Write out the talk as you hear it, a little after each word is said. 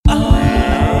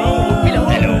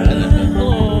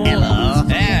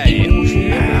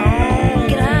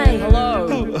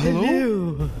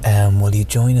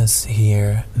join us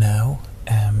here now.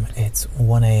 It's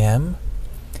 1 a.m.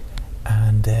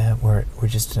 and we're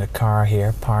just in a car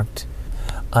here parked.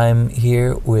 I'm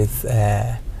here with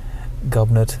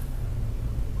Gobnet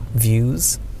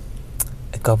Vuze.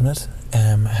 Gobnet,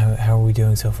 how are we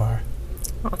doing so far?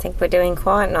 I think we're doing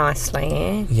quite nicely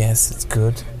here. Yes, it's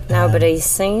good. Nobody's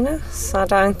seen us, I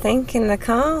don't think, in the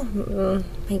car.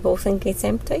 People think it's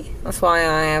empty. That's why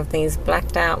I have these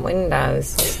blacked out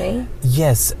windows, you see?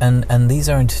 Yes, and these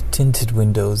aren't tinted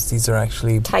windows. These are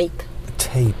actually... Tape,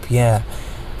 yeah.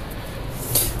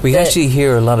 We actually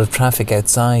hear a lot of traffic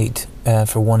outside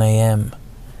for 1 a.m.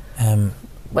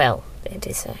 Well, it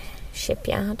is a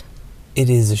shipyard. It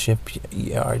is a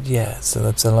shipyard, yeah. So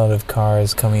that's a lot of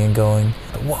cars coming and going.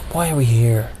 But why are we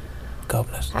here,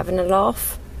 Gobnet? Having a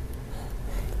laugh.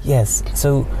 Yes.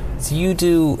 So you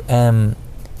do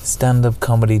stand-up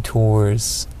comedy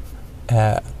tours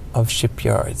of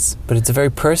shipyards, but it's a very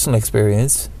personal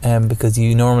experience because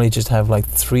you normally just have like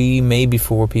 3, maybe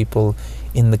 4 people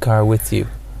in the car with you.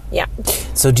 Yeah.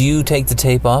 So do you take the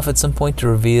tape off at some point to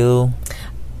reveal?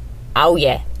 Oh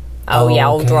yeah. Oh yeah.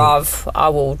 Okay. I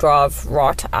will drive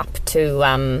right up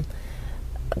to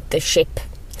the ship,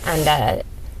 and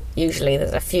usually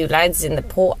there's a few lads in the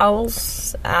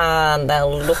portholes, and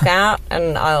they'll look out,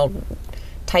 and I'll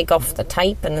take off the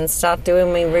tape and then start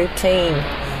doing my routine.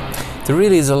 There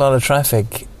really is a lot of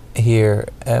traffic here.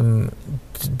 Can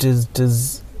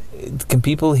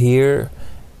people hear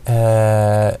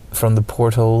from the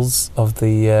portholes of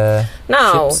the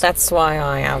No, ships? that's why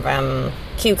I have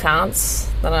cue cards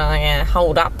that I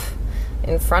hold up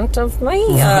in front of me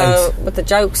with the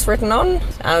jokes written on.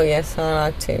 Oh yes, I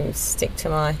like to stick to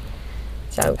my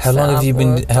jokes. How long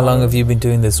have you been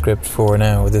doing this script for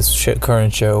now? This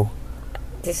current show?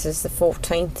 This is the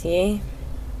 14th year.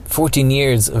 14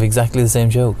 years of exactly the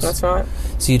same jokes. That's right.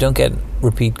 So you don't get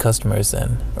repeat customers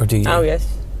then, or do you? Oh yes.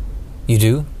 You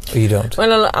do, or you don't?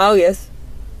 Well, oh yes.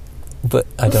 But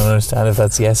I don't understand if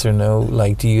that's yes or no.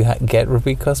 Like, do you get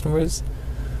repeat customers?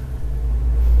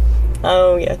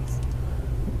 Oh yes.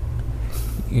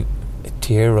 A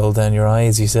tear rolled down your eye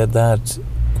as you said that,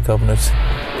 Gobnet.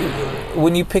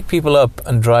 When you pick people up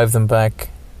and drive them back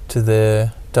to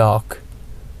the dock,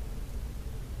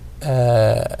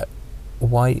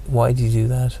 why do you do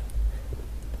that?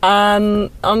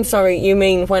 I'm sorry, you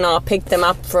mean when I pick them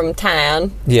up from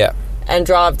town? Yeah. And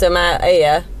drive them out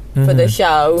here for the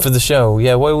show? For the show,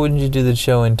 yeah. Why wouldn't you do the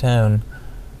show in town?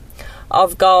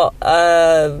 I've got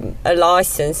a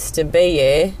licence to be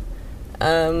here.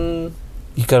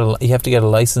 You have to get a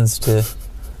licence to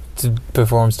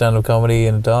perform stand-up comedy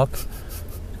in a dock?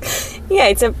 Yeah,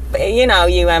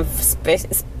 you have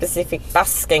specific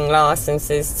busking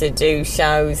licences to do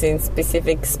shows in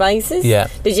specific spaces. Yeah.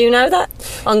 Did you know that?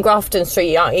 On Grafton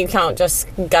Street, you can't just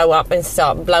go up and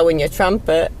start blowing your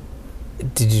trumpet.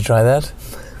 Did you try that?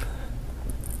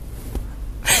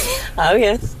 Oh,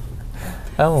 yes.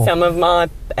 Oh. Some of my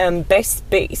best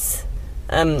bits,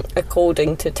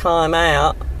 according to Time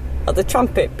Out, are the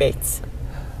trumpet bits.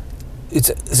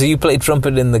 So you play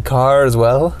trumpet in the car as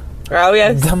well? Oh,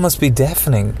 yes. That must be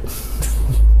deafening.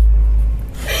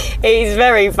 It is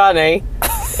very funny.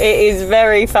 It is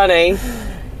very funny.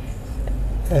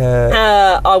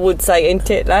 I would say, ain't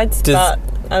it, lads? But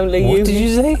only you. What did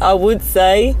you say? I would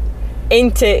say,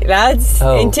 ain't it, lads?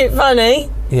 Oh. Ain't it funny?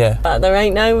 Yeah. But there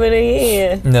ain't nobody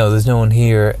here. No, there's no one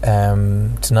here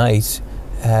tonight.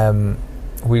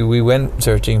 We went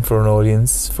searching for an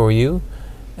audience for you.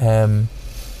 You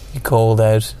called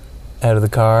out of the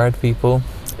car to people.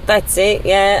 That's it,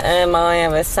 yeah. I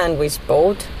have a sandwich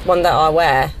board, one that I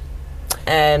wear.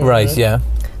 Right, yeah.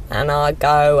 And I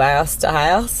go house to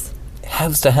house.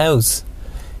 House to house?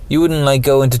 You wouldn't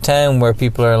go into town where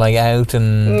people are out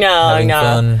and having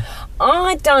fun?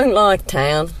 I don't like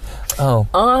town. Oh.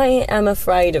 I am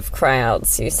afraid of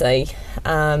crowds, you see.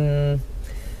 I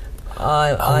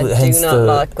do not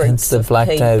like groups of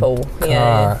people.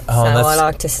 Yeah. So I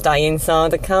like to stay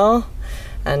inside the car.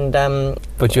 And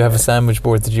but you have a sandwich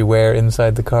board that you wear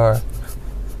inside the car.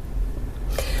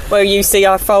 Well, you see,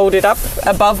 I fold it up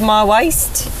above my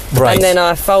waist, right, and then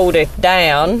I fold it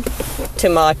down to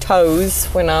my toes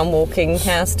when I'm walking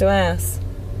house to house.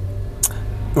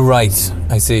 Right,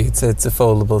 I see. It's a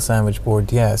foldable sandwich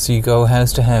board. Yeah, so you go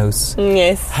house to house.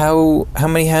 Yes. How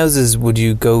many houses would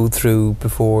you go through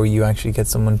before you actually get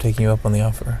someone taking you up on the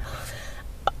offer?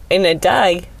 In a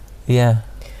day? Yeah.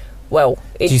 Well,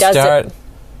 it doesn't.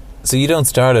 So you don't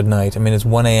start at night. I mean, it's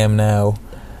 1 a.m. now.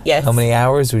 Yes. How many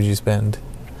hours would you spend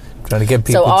trying to get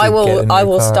people? So I will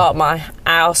car? Start my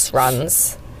house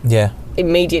runs. Yeah.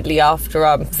 Immediately after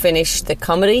I finish the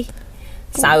comedy,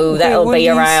 So that'll be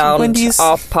around when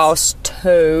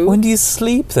 2:30. When do you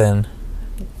sleep then?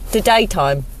 The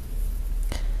daytime.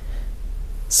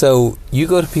 So you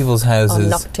go to people's houses. I'm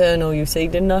nocturnal, you see,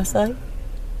 didn't I say?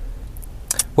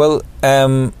 Well,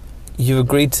 you've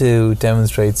agreed to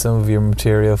demonstrate some of your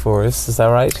material for us. Is that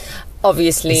right?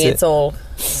 Obviously, it's all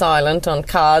silent on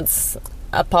cards,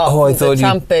 apart from the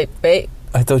trumpet bit.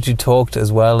 I thought you talked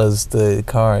as well as the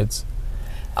cards.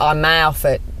 I mouth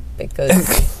it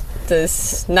because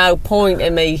there's no point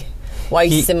in me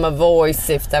wasting my voice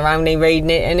if they're only reading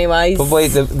it anyways. But wait,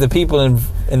 the people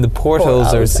in the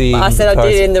portals are seeing. I said I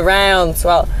did it in the rounds.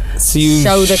 Well, so you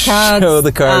show the cards. Show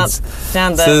the cards.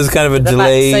 Down the, so there's kind of a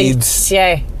delayed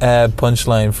yeah.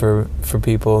 Punchline for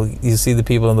people. You see the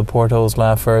people in the portholes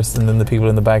laugh first, and then the people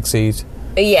in the back seat.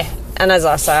 Yeah, and as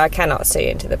I say, I cannot see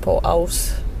into the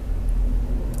portholes.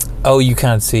 Oh, you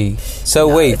can't see. So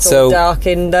no, wait, it's all dark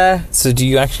in there. So do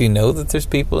you actually know that there's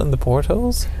people in the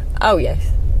portholes? Oh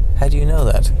yes. How do you know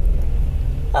that?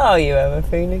 Oh, you have a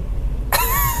feeling.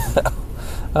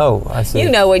 Oh, I see. You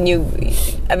know when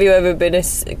have you ever been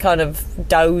kind of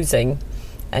dozing,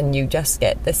 and you just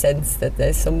get the sense that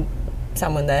there's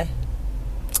someone there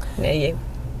near you?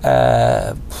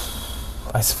 I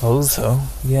suppose so.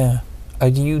 Yeah. Are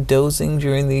you dozing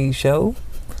during the show?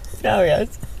 Oh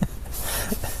yes.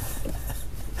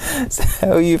 So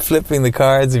how are you flipping the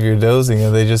cards if you're dozing? Are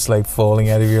they just like falling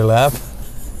out of your lap?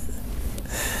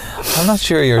 I'm not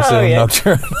sure you're so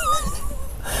nocturnal.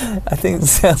 I think it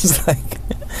sounds like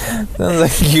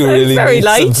you really very need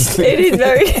light. some sleep. It is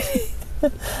very.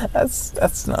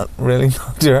 That's not really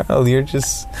nocturnal. You're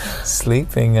just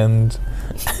sleeping and.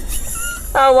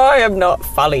 Oh, I am not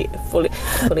fully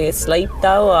asleep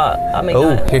though. I mean.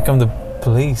 Here come the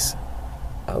police.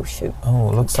 Oh shoot! Oh,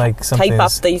 it looks like something. Tape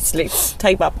up these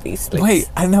slits. Wait,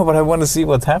 I know, but I want to see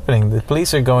what's happening. The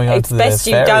police are going on to the ferry. It's best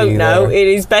you don't know. It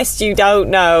is best you don't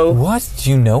know. What? Do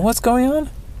you know what's going on?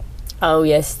 Oh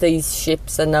yes, these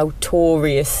ships are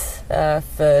notorious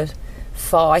for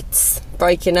fights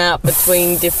breaking out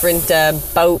between different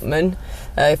boatmen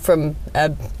from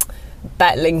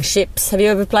battling ships. Have you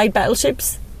ever played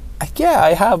battleships? Yeah,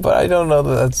 I have, but I don't know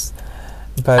that that's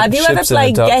about Have you ever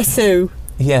played Guess Who?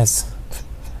 Yes.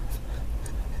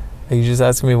 Are you just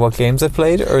asking me what games I've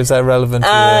played, or is that relevant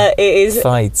to it is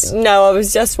fights? No, I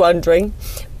was just wondering.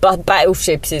 But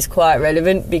battleships is quite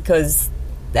relevant because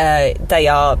there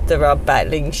are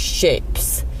battling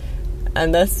ships,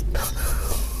 and that's.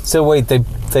 So wait,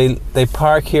 they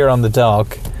park here on the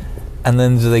dock, and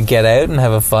then do they get out and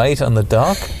have a fight on the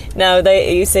dock? No,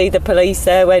 you see the police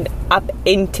there went up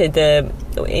into the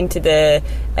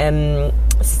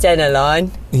Stena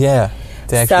line. Yeah.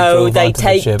 So they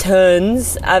take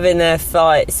turns having their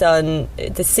fights on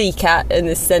the Sea Cat and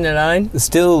the Stena line. There's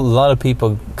still a lot of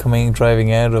people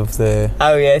driving out of the.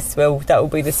 Oh yes, well that will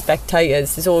be the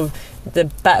spectators. It's all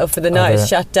the battle for the night is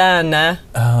shut down now.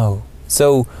 Oh,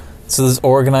 so there's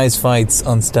organised fights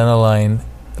on Stena line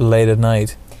late at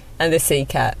night. And the Sea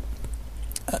Cat.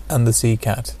 And the Sea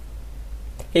Cat.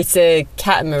 It's a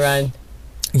catamaran.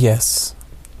 Yes,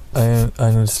 I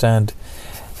understand.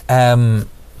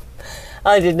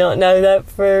 I did not know that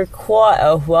for quite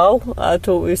a while. I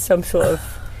thought it was some sort of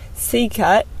sea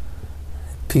cat.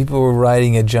 People were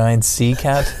riding a giant sea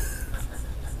cat.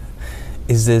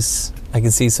 Is this? I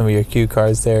can see some of your cue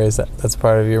cards there. That's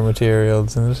part of your material,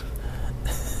 isn't it?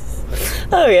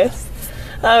 Oh yes.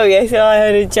 I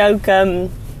heard a joke.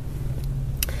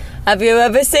 Have you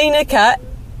ever seen a cat?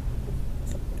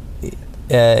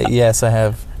 Yes, I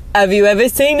have. Have you ever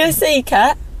seen a sea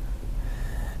cat?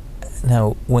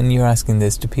 Now, when you're asking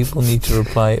this, do people need to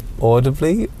reply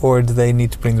audibly, or do they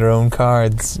need to bring their own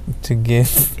cards to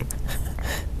give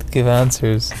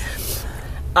answers?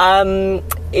 I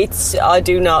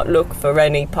do not look for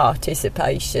any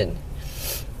participation.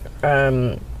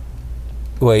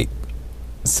 Wait,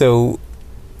 so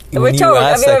have you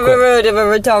ever heard of a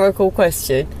rhetorical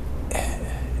question?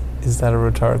 Is that a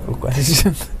rhetorical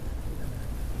question?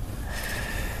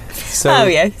 So oh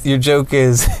yes. Your joke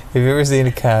is: have you ever seen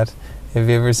a cat? Have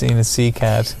you ever seen a sea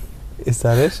cat? Is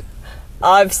that it?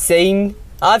 I've seen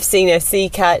a sea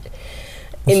cat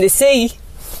in the sea.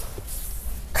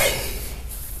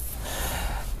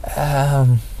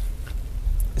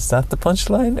 Is that the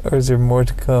punchline, or is there more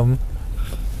to come?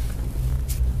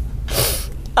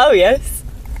 Oh yes.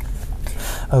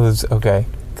 Okay,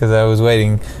 because I was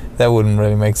waiting. That wouldn't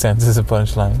really make sense as a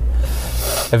punchline.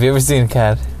 Have you ever seen a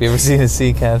cat? Have you ever seen a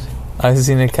sea cat? I've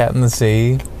seen a cat in the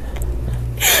sea.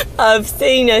 I've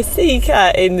seen a sea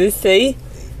cat in the sea.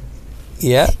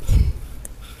 Yeah.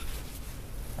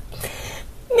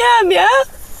 Meow meow.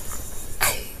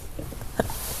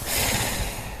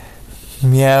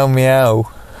 Meow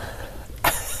meow.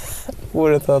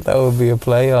 Would have thought that would be a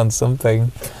play on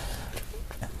something.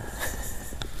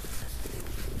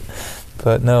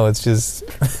 But no, it's just...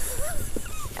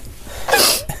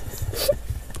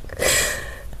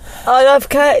 I love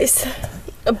cats,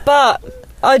 but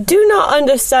I do not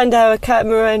understand how a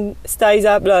catamaran stays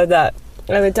up like that.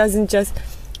 And it doesn't just...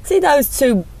 See those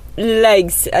two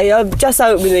legs? I've just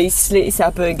opened these slits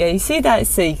up again. See that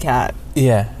sea cat?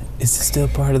 Yeah. Is it still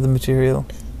part of the material?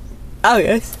 Oh,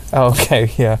 yes. Oh,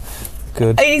 okay, yeah.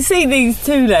 Good. And you see these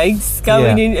two legs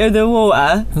going into the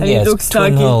water, and yeah, it looks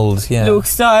like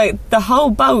looks like the whole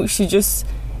boat should just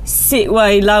sit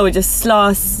way lower, just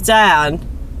slice down.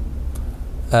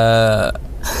 I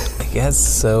guess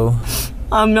so.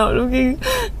 I'm not looking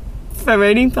for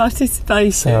any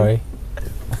participation. Sorry.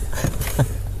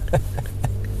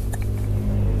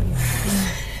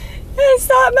 It's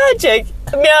like magic.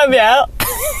 Meow meow.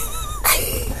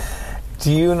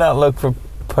 Do you not look for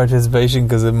participation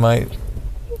because it might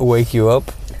wake you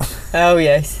up? Oh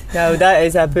yes, no, that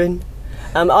has happened.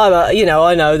 I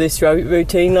know this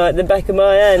routine like the back of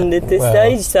my hand at this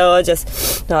stage, so I just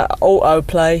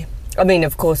autoplay. I mean,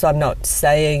 of course, I'm not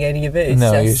saying any of it. It's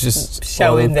no, you're just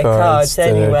showing the cards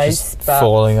anyways. Just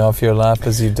falling off your lap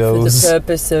as you doze. For the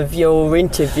purpose of your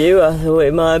interview, I thought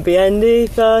it might be handy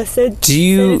if I said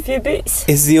a few bits.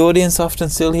 Is the audience often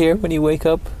still here when you wake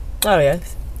up? Oh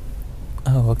yes.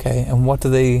 Oh, okay. And what do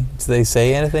they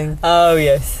say anything? Oh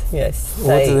yes.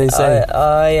 What do they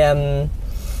say?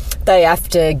 They have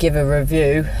to give a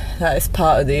review. That's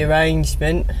part of the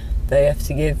arrangement. They have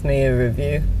to give me a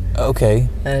review. Okay.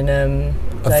 And a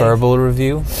verbal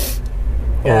review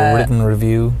or a written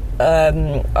review?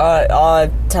 I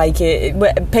take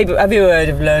it. People, have you heard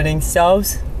of learning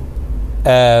styles?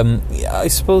 Yeah, I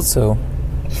suppose so.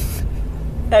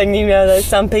 And you know that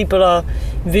some people are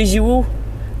visual,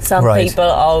 some people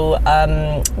are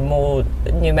more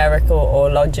numerical or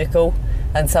logical,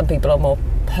 and some people are more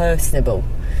personable.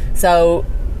 So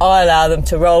I allow them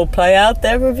to role play out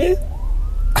their review.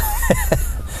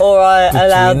 Or I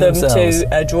allow them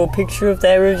to draw a picture of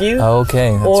their review.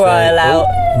 Okay. That's or I allow...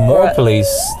 more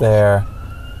police there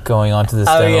going onto this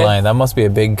down the line. That must be a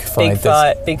big fight.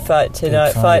 Big fight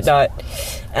tonight. Fight night.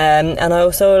 And I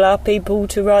also allow people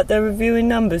to write their review in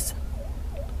numbers.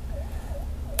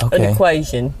 Okay. An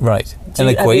equation. Right. An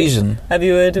equation? Have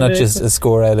you heard of it? Not just a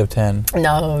score out of 10.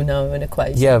 No, an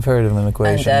equation. Yeah, I've heard of an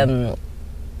equation.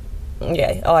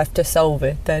 And, I have to solve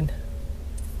it then.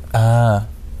 Ah.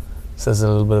 So it's a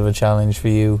little bit of a challenge for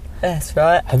you. That's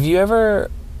right. Have you ever,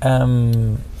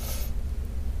 gone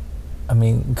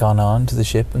on to the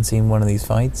ship and seen one of these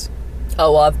fights?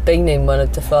 Oh, I've been in one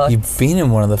of the fights. You've been in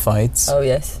one of the fights? Oh,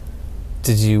 yes.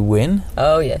 Did you win?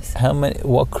 Oh, yes.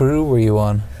 What crew were you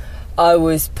on? I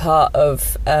was part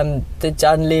of the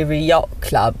Dunleary Yacht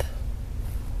Club.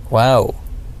 Wow.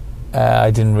 I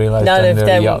didn't realise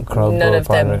Dunleary Yacht Club none of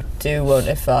them do want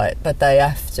to fight, but they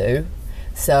have to.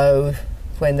 So...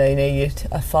 when they need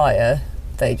a fighter,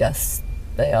 they ask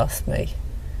me.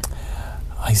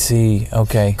 I see,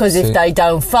 okay. Because if they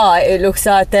don't fight, it looks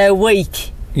like they're weak.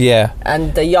 Yeah.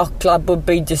 And the yacht club would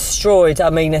be destroyed.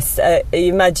 I mean,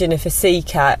 imagine if a sea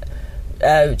cat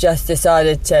just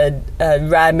decided to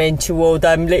ram into all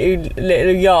them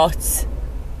little yachts.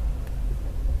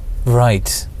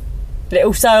 Right.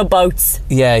 Little sailboats.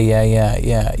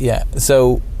 Yeah.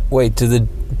 So, wait,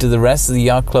 do the rest of the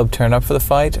yacht club turn up for the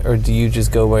fight, or do you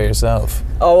just go by yourself?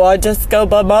 Oh, I just go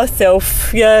by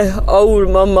myself. Yeah,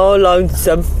 all on my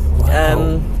lonesome.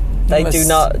 Wow. They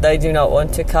do not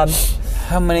want to come.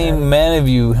 How many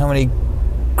how many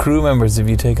crew members have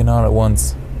you taken on at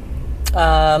once?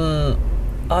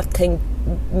 I think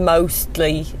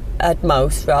at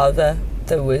most,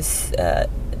 there was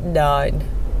 9.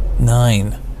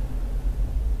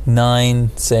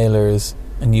 9 sailors.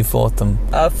 And you fought them?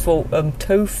 I fought them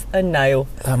tooth and nail.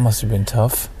 That must have been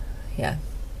tough. Yeah.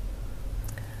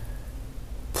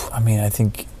 I mean, I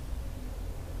think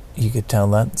you could tell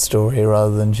that story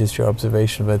rather than just your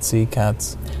observation about sea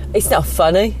cats. It's not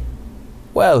funny.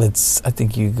 Well, I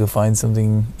think you could find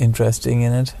something interesting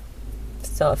in it.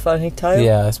 It's not a funny tale.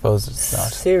 Yeah, I suppose it's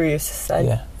not. Serious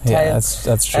tale. Yeah,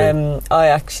 that's true. I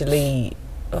actually...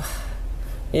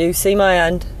 you see my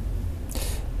hand?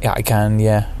 Yeah, I can,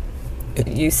 yeah.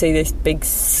 You see this big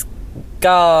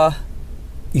scar?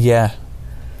 Yeah.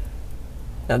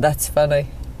 Now that's funny.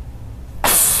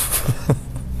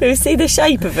 You see the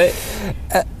shape of it?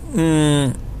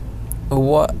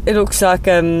 What? It looks like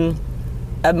a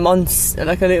monster,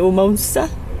 like a little monster.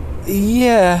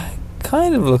 Yeah,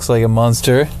 kind of looks like a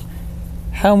monster.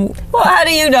 How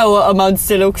do you know what a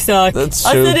monster looks like? That's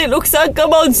true. I said it looks like a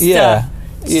monster. Yeah.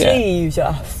 Yeah.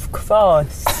 Jesus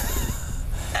Christ.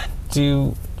 Do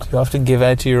you often give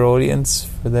out to your audience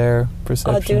for their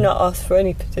perception? I do not ask for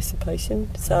any participation.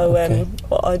 So Okay.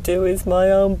 what I do is my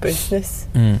own business.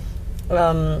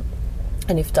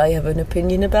 And if they have an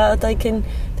opinion about it, they can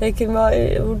write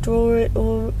it or draw it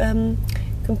or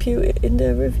compute it in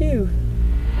their review.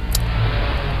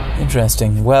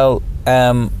 Interesting. Well,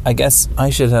 I guess I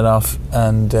should head off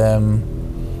and...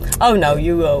 Oh no,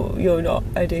 you're not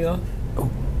heading off.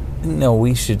 No,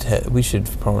 we should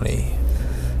probably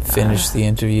finish the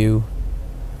interview.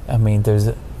 I mean, there's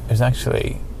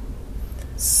actually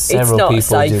several people.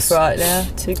 It's not safe right now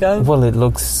to go. Well, it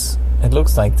looks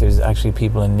like there's actually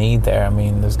people in need there. I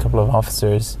mean, there's a couple of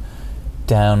officers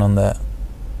down on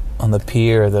the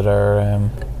pier that are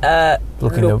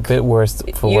looking a bit worse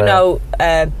for wear. You know,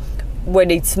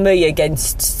 when it's me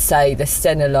against, say, the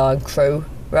Stena Line crew,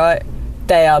 right?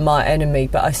 They are my enemy,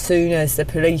 but as soon as the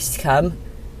police come,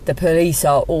 the police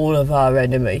are all of our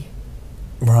enemy.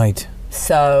 Right.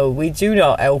 So we do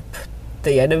not help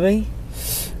the enemy.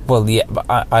 Well, yeah, but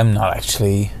I'm not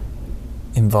actually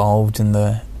involved in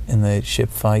the ship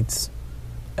fights.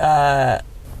 All right,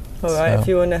 So, if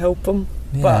you want to help them,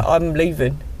 yeah. but I'm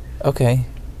leaving. Okay.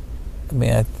 I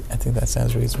mean, I think that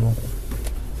sounds reasonable.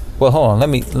 Well, hold on. Let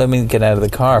me get out of the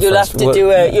car. You'll first. have to do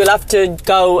it. You'll have to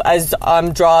go as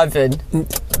I'm driving.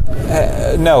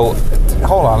 No,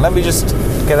 hold on. Let me just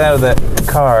get out of the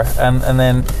car and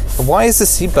then. Why is the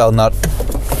seatbelt not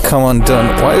come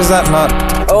undone? Why is that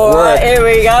not All work? right, here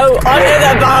we go. Onto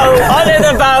the boat. Onto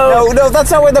the boat. No,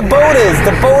 that's not where the boat is.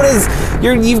 The boat is.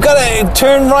 You've got to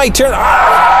turn right. Turn.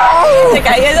 Oh!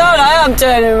 Okay, it's all right. I'm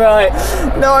turning right.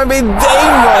 No, I mean aim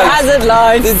right. Hazard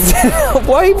lights.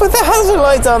 Why you put the hazard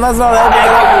lights on? That's not helping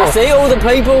at all. See all the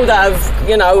people that have,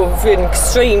 in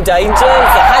extreme danger. It's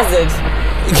a hazard.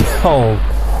 Oh,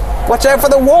 watch out for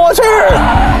the water!